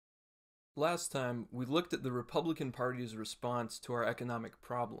Last time, we looked at the Republican Party's response to our economic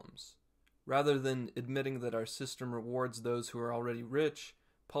problems. Rather than admitting that our system rewards those who are already rich,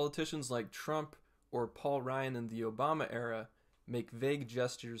 politicians like Trump or Paul Ryan in the Obama era make vague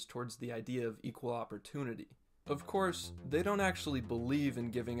gestures towards the idea of equal opportunity. Of course, they don't actually believe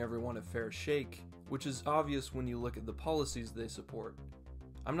in giving everyone a fair shake, which is obvious when you look at the policies they support.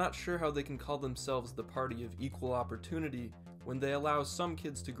 I'm not sure how they can call themselves the party of equal opportunity when they allow some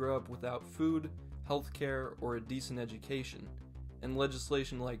kids to grow up without food, healthcare, or a decent education, and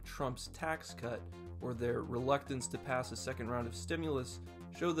legislation like Trump's tax cut or their reluctance to pass a second round of stimulus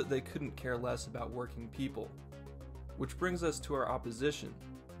show that they couldn't care less about working people. Which brings us to our opposition,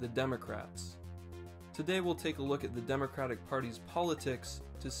 the Democrats. Today we'll take a look at the Democratic Party's politics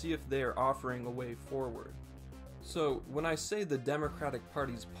to see if they are offering a way forward. So, when I say the Democratic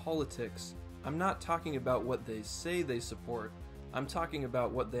Party's politics, I'm not talking about what they say they support, I'm talking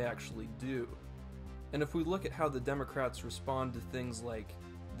about what they actually do. And if we look at how the Democrats respond to things like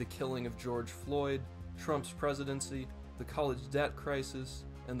the killing of George Floyd, Trump's presidency, the college debt crisis,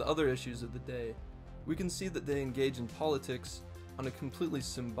 and the other issues of the day, we can see that they engage in politics on a completely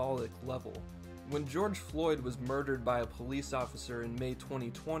symbolic level. When George Floyd was murdered by a police officer in May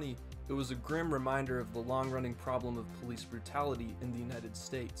 2020, it was a grim reminder of the long-running problem of police brutality in the United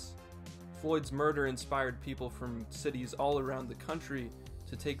States. Floyd's murder inspired people from cities all around the country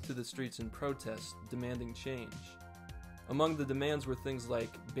to take to the streets in protest, demanding change. Among the demands were things like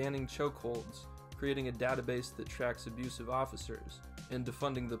banning chokeholds, creating a database that tracks abusive officers, and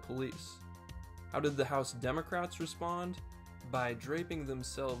defunding the police. How did the House Democrats respond? By draping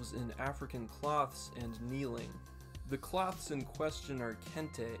themselves in African cloths and kneeling. The cloths in question are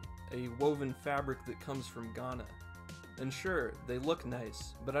kente, a woven fabric that comes from Ghana. And sure, they look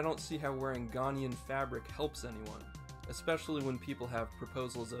nice, but I don't see how wearing Ghanaian fabric helps anyone, especially when people have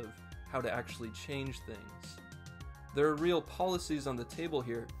proposals of how to actually change things. There are real policies on the table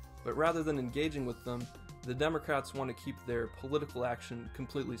here, but rather than engaging with them, the Democrats want to keep their political action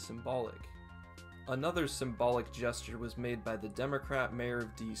completely symbolic. Another symbolic gesture was made by the Democrat mayor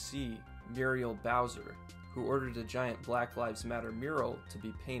of DC, Muriel Bowser, who ordered a giant Black Lives Matter mural to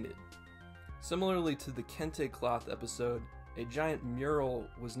be painted. Similarly to the Kente cloth episode, a giant mural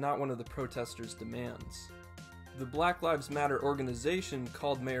was not one of the protesters' demands. The Black Lives Matter organization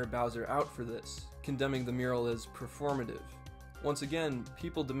called Mayor Bowser out for this, condemning the mural as performative. Once again,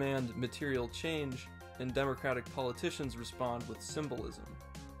 people demand material change, and Democratic politicians respond with symbolism.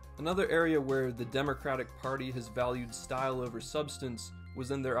 Another area where the Democratic Party has valued style over substance was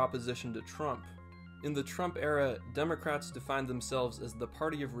in their opposition to Trump. In the Trump era, Democrats defined themselves as the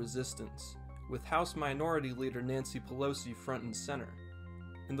party of resistance, with House Minority Leader Nancy Pelosi front and center.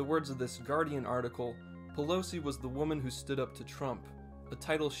 In the words of this Guardian article, Pelosi was the woman who stood up to Trump, a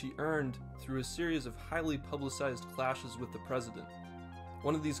title she earned through a series of highly publicized clashes with the president.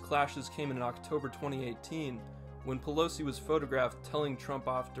 One of these clashes came in October 2018, when Pelosi was photographed telling Trump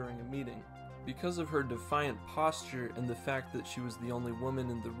off during a meeting. Because of her defiant posture and the fact that she was the only woman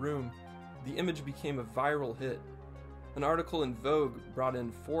in the room, the image became a viral hit. An article in Vogue brought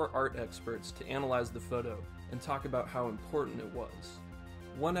in 4 art experts to analyze the photo and talk about how important it was.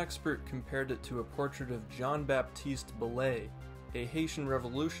 One expert compared it to a portrait of Jean-Baptiste Bellay, a Haitian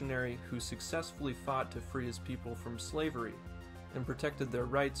revolutionary who successfully fought to free his people from slavery and protected their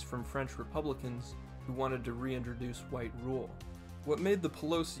rights from French Republicans who wanted to reintroduce white rule. What made the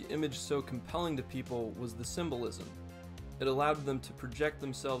Pelosi image so compelling to people was the symbolism. It allowed them to project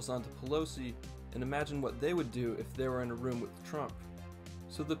themselves onto Pelosi and imagine what they would do if they were in a room with Trump.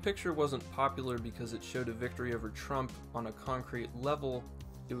 So the picture wasn't popular because it showed a victory over Trump on a concrete level,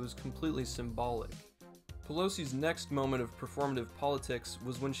 it was completely symbolic. Pelosi's next moment of performative politics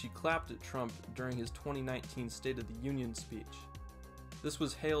was when she clapped at Trump during his 2019 State of the Union speech. This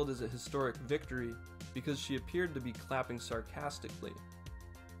was hailed as a historic victory because she appeared to be clapping sarcastically.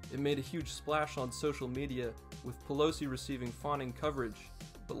 It made a huge splash on social media, with Pelosi receiving fawning coverage,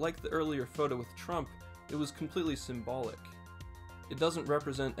 but like the earlier photo with Trump, it was completely symbolic. It doesn't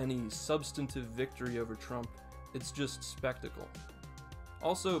represent any substantive victory over Trump, it's just spectacle.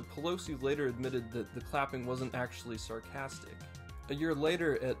 Also, Pelosi later admitted that the clapping wasn't actually sarcastic. A year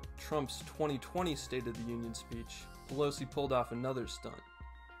later, at Trump's 2020 State of the Union speech, Pelosi pulled off another stunt.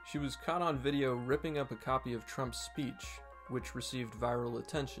 She was caught on video ripping up a copy of Trump's speech, which received viral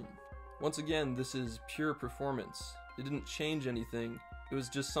attention. Once again, this is pure performance. It didn't change anything, it was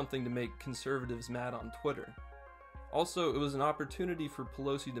just something to make conservatives mad on Twitter. Also, it was an opportunity for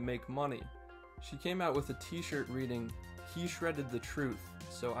Pelosi to make money. She came out with a t-shirt reading, "He shredded the truth,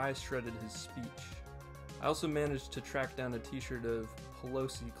 so I shredded his speech." I also managed to track down a t-shirt of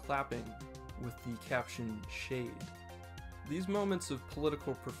Pelosi clapping with the caption "Shade." These moments of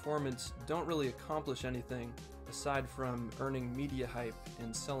political performance don't really accomplish anything aside from earning media hype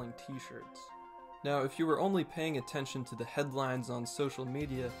and selling t-shirts. Now, if you were only paying attention to the headlines on social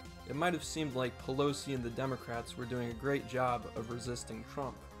media, it might have seemed like Pelosi and the Democrats were doing a great job of resisting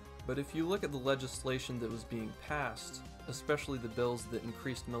Trump. But if you look at the legislation that was being passed, especially the bills that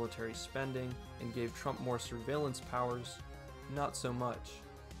increased military spending and gave Trump more surveillance powers, not so much.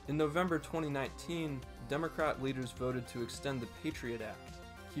 In November 2019, Democrat leaders voted to extend the Patriot Act,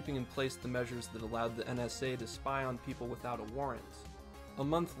 keeping in place the measures that allowed the NSA to spy on people without a warrant. A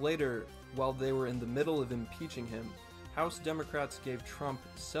month later, while they were in the middle of impeaching him, House Democrats gave Trump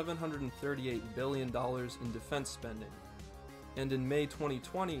 $738 billion in defense spending. And in May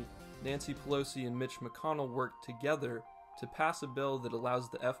 2020, Nancy Pelosi and Mitch McConnell worked together to pass a bill that allows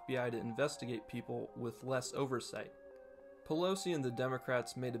the FBI to investigate people with less oversight. Pelosi and the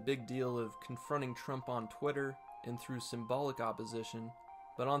Democrats made a big deal of confronting Trump on Twitter and through symbolic opposition,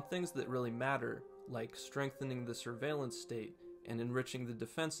 but on things that really matter, like strengthening the surveillance state and enriching the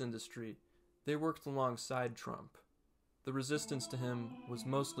defense industry, they worked alongside Trump. The resistance to him was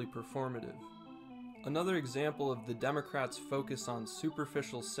mostly performative. Another example of the Democrats' focus on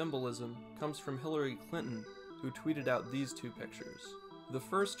superficial symbolism comes from Hillary Clinton, who tweeted out these two pictures. The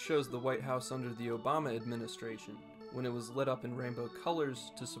first shows the White House under the Obama administration, when it was lit up in rainbow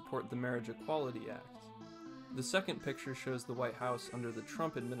colors to support the Marriage Equality Act. The second picture shows the White House under the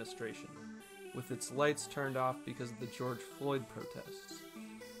Trump administration, with its lights turned off because of the George Floyd protests.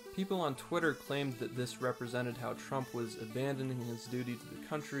 People on Twitter claimed that this represented how Trump was abandoning his duty to the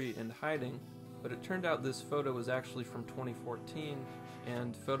country and hiding, but it turned out this photo was actually from 2014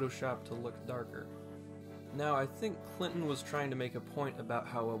 and photoshopped to look darker. Now, I think Clinton was trying to make a point about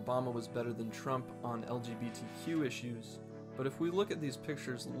how Obama was better than Trump on LGBTQ issues, but if we look at these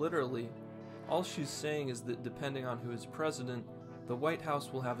pictures literally, all she's saying is that depending on who is president, the White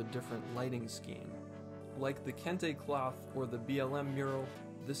House will have a different lighting scheme. Like the Kente cloth or the BLM mural,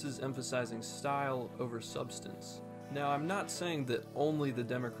 this is emphasizing style over substance. Now, I'm not saying that only the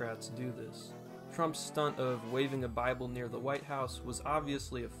Democrats do this. Trump's stunt of waving a Bible near the White House was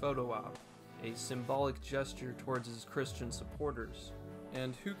obviously a photo op, a symbolic gesture towards his Christian supporters.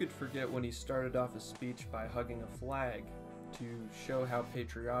 And who could forget when he started off a speech by hugging a flag to show how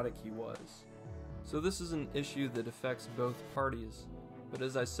patriotic he was. So this is an issue that affects both parties, but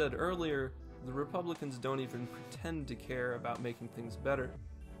as I said earlier, the Republicans don't even pretend to care about making things better.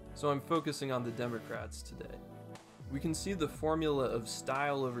 So I'm focusing on the Democrats today. We can see the formula of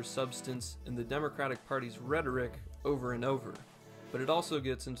style over substance in the Democratic Party's rhetoric over and over, but it also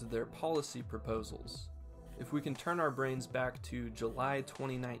gets into their policy proposals. If we can turn our brains back to July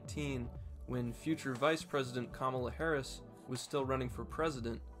 2019, when future Vice President Kamala Harris was still running for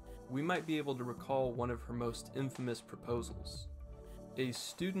president, we might be able to recall one of her most infamous proposals: a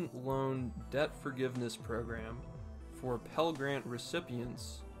student loan debt forgiveness program for Pell Grant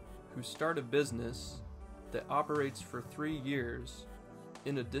recipients who start a business that operates for 3 years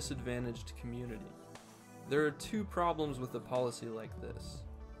in a disadvantaged community. There are two problems with a policy like this.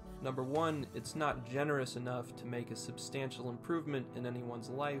 Number one, it's not generous enough to make a substantial improvement in anyone's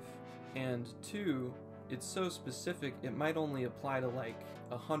life, and two, it's so specific it might only apply to like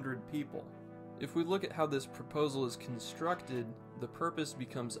 100 people. If we look at how this proposal is constructed, the purpose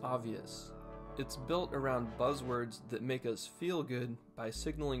becomes obvious. It's built around buzzwords that make us feel good by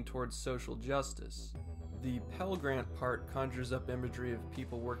signaling towards social justice. The Pell Grant part conjures up imagery of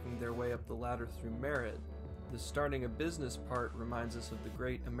people working their way up the ladder through merit. The starting a business part reminds us of the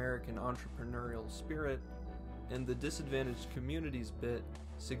great American entrepreneurial spirit, and the disadvantaged communities bit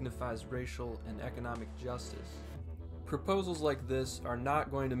signifies racial and economic justice. Proposals like this are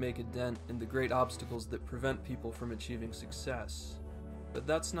not going to make a dent in the great obstacles that prevent people from achieving success. But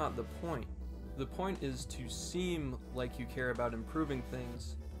that's not the point. The point is to seem like you care about improving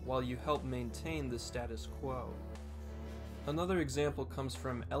things while you help maintain the status quo. Another example comes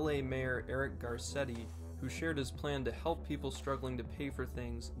from LA Mayor Eric Garcetti, who shared his plan to help people struggling to pay for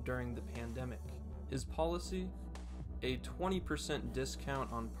things during the pandemic. His policy? A 20%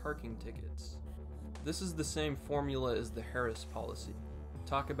 discount on parking tickets. This is the same formula as the Harris policy.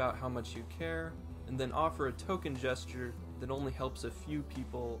 Talk about how much you care, and then offer a token gesture that only helps a few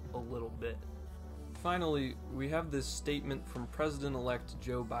people a little bit. Finally, we have this statement from President-elect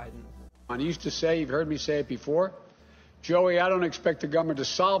Joe Biden. I used to say, you've heard me say it before, Joey, I don't expect the government to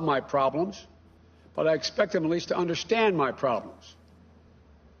solve my problems, but I expect them at least to understand my problems.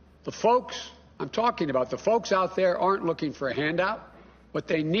 The folks I'm talking about, the folks out there aren't looking for a handout. What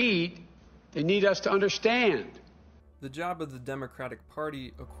they need They need us to understand. The job of the Democratic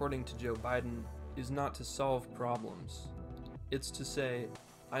Party, according to Joe Biden, is not to solve problems. It's to say,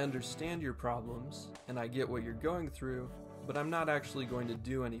 I understand your problems, and I get what you're going through, but I'm not actually going to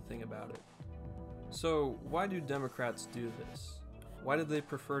do anything about it. So, why do Democrats do this? Why do they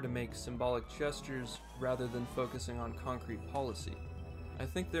prefer to make symbolic gestures rather than focusing on concrete policy? I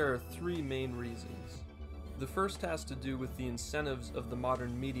think there are three main reasons. The first has to do with the incentives of the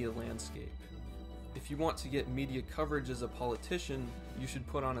modern media landscape. If you want to get media coverage as a politician, you should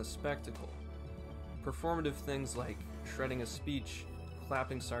put on a spectacle. Performative things like shredding a speech,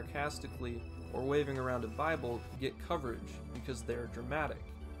 clapping sarcastically, or waving around a Bible get coverage because they're dramatic,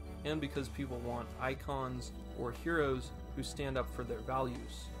 and because people want icons or heroes who stand up for their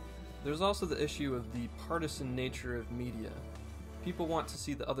values. There's also the issue of the partisan nature of media. People want to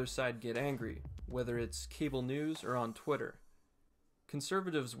see the other side get angry, whether it's cable news or on Twitter.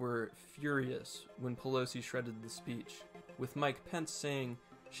 Conservatives were furious when Pelosi shredded the speech, with Mike Pence saying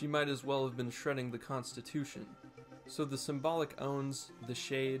she might as well have been shredding the Constitution. So the symbolic owns the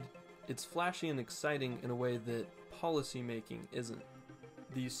shade. It's flashy and exciting in a way that policy making isn't.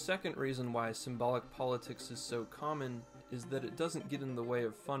 The second reason why symbolic politics is so common is that it doesn't get in the way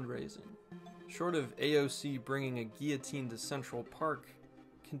of fundraising. Short of AOC bringing a guillotine to Central Park,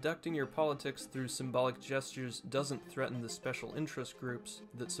 conducting your politics through symbolic gestures doesn't threaten the special interest groups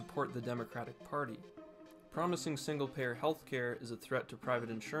that support the Democratic Party. Promising single-payer healthcare is a threat to private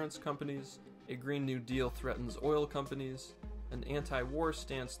insurance companies, a Green New Deal threatens oil companies, an anti-war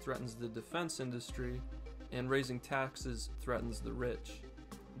stance threatens the defense industry, and raising taxes threatens the rich.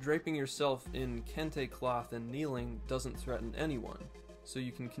 Draping yourself in kente cloth and kneeling doesn't threaten anyone, so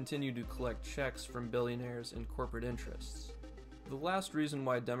you can continue to collect checks from billionaires and corporate interests. The last reason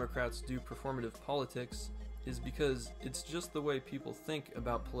why Democrats do performative politics is because it's just the way people think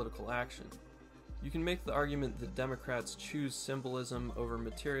about political action. You can make the argument that Democrats choose symbolism over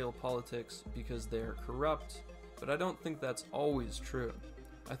material politics because they are corrupt, but I don't think that's always true.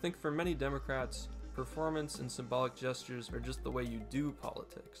 I think for many Democrats, performance and symbolic gestures are just the way you do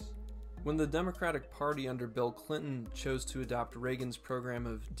politics. When the Democratic Party under Bill Clinton chose to adopt Reagan's program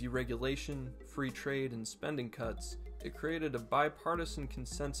of deregulation, free trade, and spending cuts, it created a bipartisan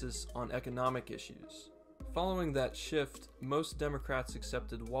consensus on economic issues. Following that shift, most Democrats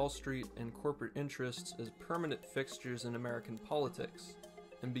accepted Wall Street and corporate interests as permanent fixtures in American politics,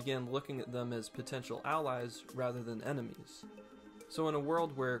 and began looking at them as potential allies rather than enemies. So in a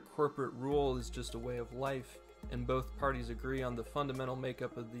world where corporate rule is just a way of life, and both parties agree on the fundamental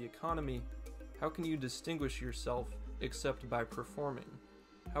makeup of the economy, how can you distinguish yourself except by performing?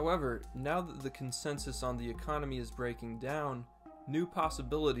 However, now that the consensus on the economy is breaking down, new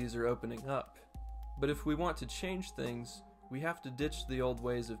possibilities are opening up. But if we want to change things, we have to ditch the old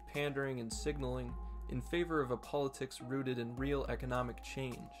ways of pandering and signaling in favor of a politics rooted in real economic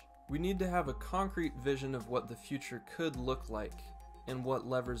change. We need to have a concrete vision of what the future could look like, and what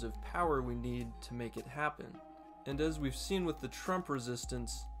levers of power we need to make it happen. And as we've seen with the Trump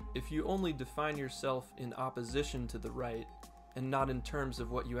resistance, if you only define yourself in opposition to the right, and not in terms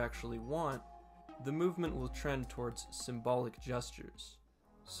of what you actually want, the movement will trend towards symbolic gestures.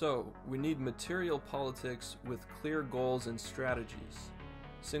 So, we need material politics with clear goals and strategies.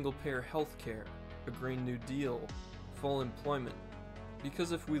 Single-payer healthcare, a Green New Deal, full employment.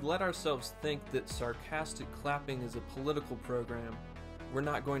 Because if we let ourselves think that sarcastic clapping is a political program, we're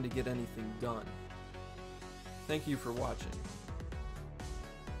not going to get anything done. Thank you for watching.